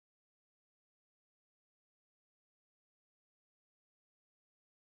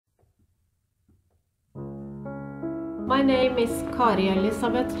My name is Kari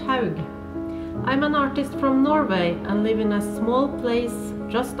Elisabeth Haug. I'm an artist from Norway and live in a small place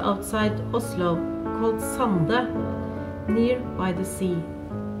just outside Oslo called Sande, near by the sea.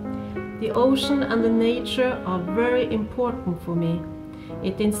 The ocean and the nature are very important for me.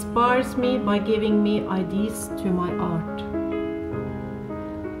 It inspires me by giving me ideas to my art.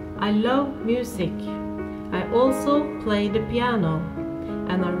 I love music. I also play the piano,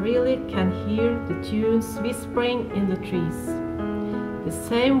 and I really can hear the tunes whispering in the trees. The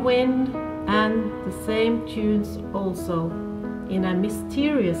same wind and the same tunes also, in a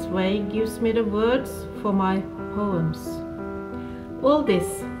mysterious way, gives me the words for my poems. All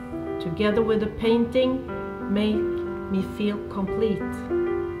this, together with the painting, make me feel complete.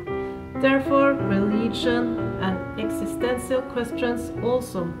 Therefore, religion and existential questions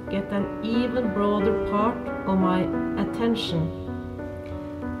also get an even broader part of my attention.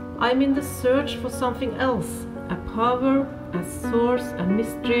 I'm in the search for something else, a power, a source, a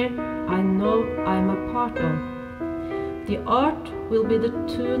mystery I know I'm a part of. The art will be the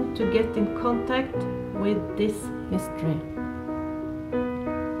tool to get in contact with this mystery.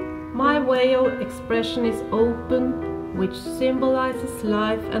 My way of expression is open, which symbolizes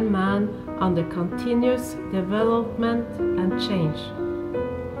life and man under continuous development and change.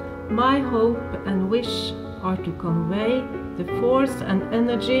 My hope and wish are to convey the force and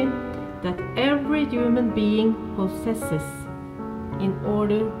energy that every human being possesses in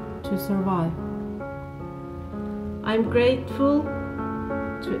order to survive. I'm grateful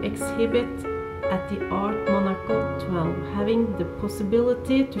to exhibit at the Art Monaco 12, having the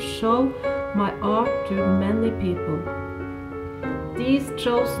possibility to show my art to many people. These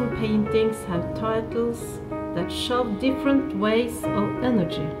chosen paintings have titles that show different ways of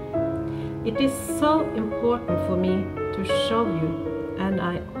energy. It is so important for me to show you, and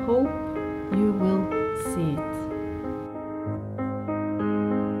I hope you will see it.